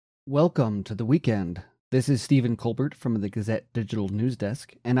Welcome to the weekend. This is Stephen Colbert from the Gazette Digital News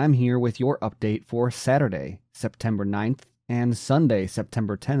Desk, and I'm here with your update for Saturday, September 9th, and Sunday,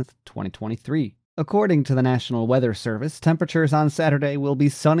 September 10th, 2023. According to the National Weather Service, temperatures on Saturday will be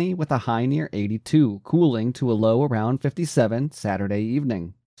sunny with a high near 82, cooling to a low around 57 Saturday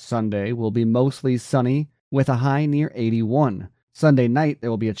evening. Sunday will be mostly sunny with a high near 81. Sunday night, there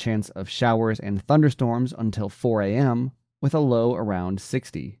will be a chance of showers and thunderstorms until 4 a.m., with a low around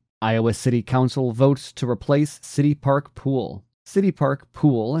 60. Iowa City Council votes to replace City Park Pool. City Park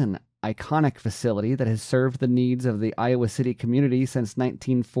Pool, an iconic facility that has served the needs of the Iowa City community since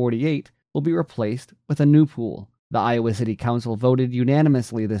 1948, will be replaced with a new pool. The Iowa City Council voted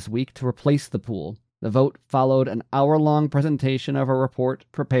unanimously this week to replace the pool. The vote followed an hour-long presentation of a report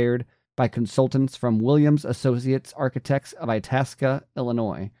prepared by consultants from Williams Associates Architects of Itasca,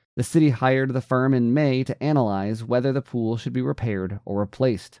 Illinois. The city hired the firm in May to analyze whether the pool should be repaired or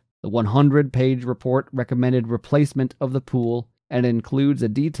replaced. The 100-page report recommended replacement of the pool and includes a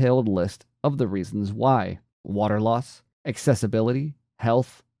detailed list of the reasons why: water loss, accessibility,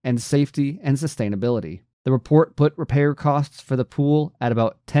 health, and safety and sustainability. The report put repair costs for the pool at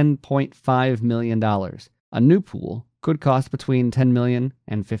about $10.5 million. A new pool could cost between $10 million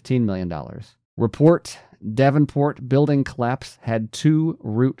and $15 million. Report: Davenport building collapse had two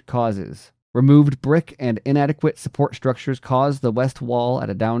root causes. Removed brick and inadequate support structures caused the west wall at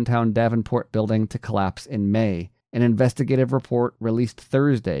a downtown Davenport building to collapse in May. An investigative report released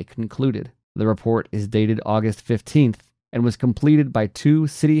Thursday concluded. The report is dated August 15th and was completed by two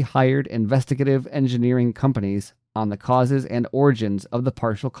city-hired investigative engineering companies on the causes and origins of the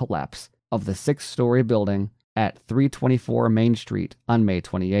partial collapse of the 6-story building at 324 Main Street on May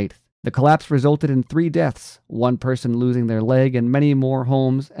 28th. The collapse resulted in 3 deaths, 1 person losing their leg, and many more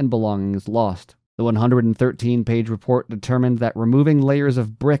homes and belongings lost. The 113-page report determined that removing layers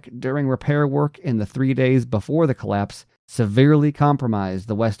of brick during repair work in the 3 days before the collapse severely compromised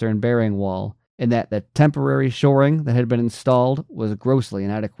the western bearing wall, and that the temporary shoring that had been installed was grossly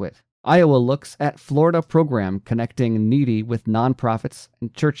inadequate. Iowa looks at Florida program connecting needy with nonprofits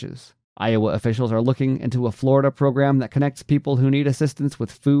and churches. Iowa officials are looking into a Florida program that connects people who need assistance with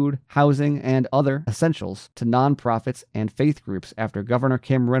food, housing, and other essentials to nonprofits and faith groups after Governor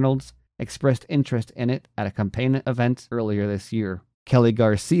Kim Reynolds expressed interest in it at a campaign event earlier this year. Kelly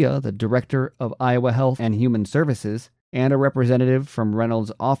Garcia, the director of Iowa Health and Human Services, and a representative from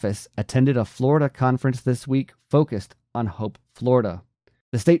Reynolds' office attended a Florida conference this week focused on Hope, Florida.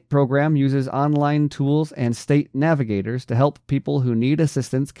 The state program uses online tools and state navigators to help people who need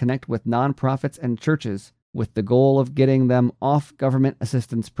assistance connect with nonprofits and churches, with the goal of getting them off government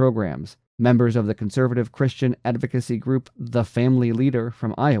assistance programs. Members of the conservative Christian advocacy group The Family Leader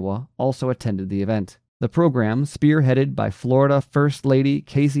from Iowa also attended the event. The program, spearheaded by Florida First Lady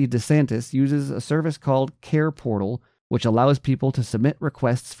Casey DeSantis, uses a service called CarePortal, which allows people to submit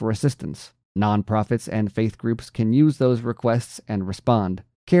requests for assistance. Nonprofits and faith groups can use those requests and respond.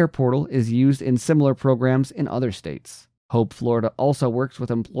 CarePortal is used in similar programs in other states. Hope Florida also works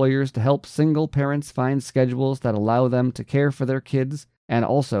with employers to help single parents find schedules that allow them to care for their kids, and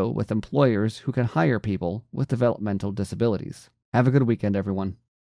also with employers who can hire people with developmental disabilities. Have a good weekend, everyone.